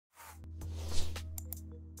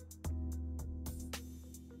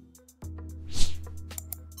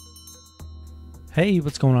Hey,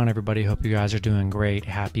 what's going on, everybody? Hope you guys are doing great.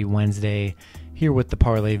 Happy Wednesday. Here with the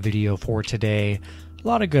parlay video for today. A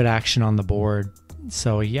lot of good action on the board.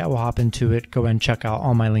 So yeah, we'll hop into it. Go ahead and check out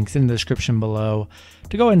all my links in the description below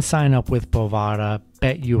to go ahead and sign up with Bovada,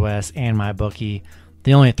 BetUS, and My Bookie.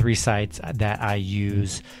 The only three sites that I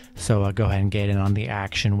use. So go ahead and get in on the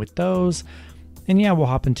action with those. And yeah, we'll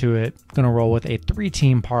hop into it. Gonna roll with a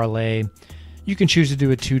 3-team parlay. You can choose to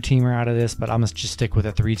do a 2-teamer out of this, but I'm gonna just stick with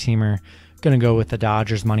a 3-teamer. Gonna go with the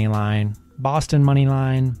Dodgers money line, Boston money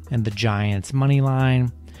line, and the Giants money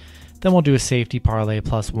line. Then we'll do a safety parlay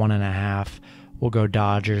plus 1.5. We'll go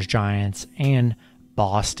Dodgers, Giants, and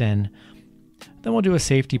Boston. Then we'll do a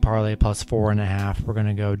safety parlay plus 4.5. We're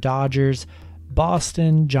gonna go Dodgers,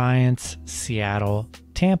 Boston, Giants, Seattle,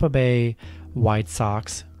 Tampa Bay, White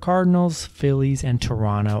Sox, Cardinals, Phillies, and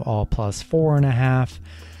Toronto, all plus 4.5.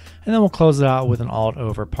 And then we'll close it out with an alt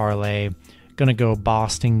over parlay. Gonna go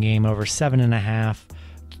Boston game over 7.5,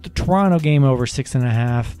 the Toronto game over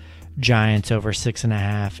 6.5, Giants over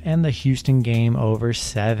 6.5, and the Houston game over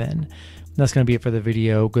 7. That's gonna be it for the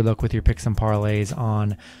video. Good luck with your picks and parlays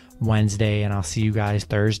on Wednesday, and I'll see you guys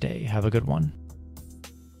Thursday. Have a good one.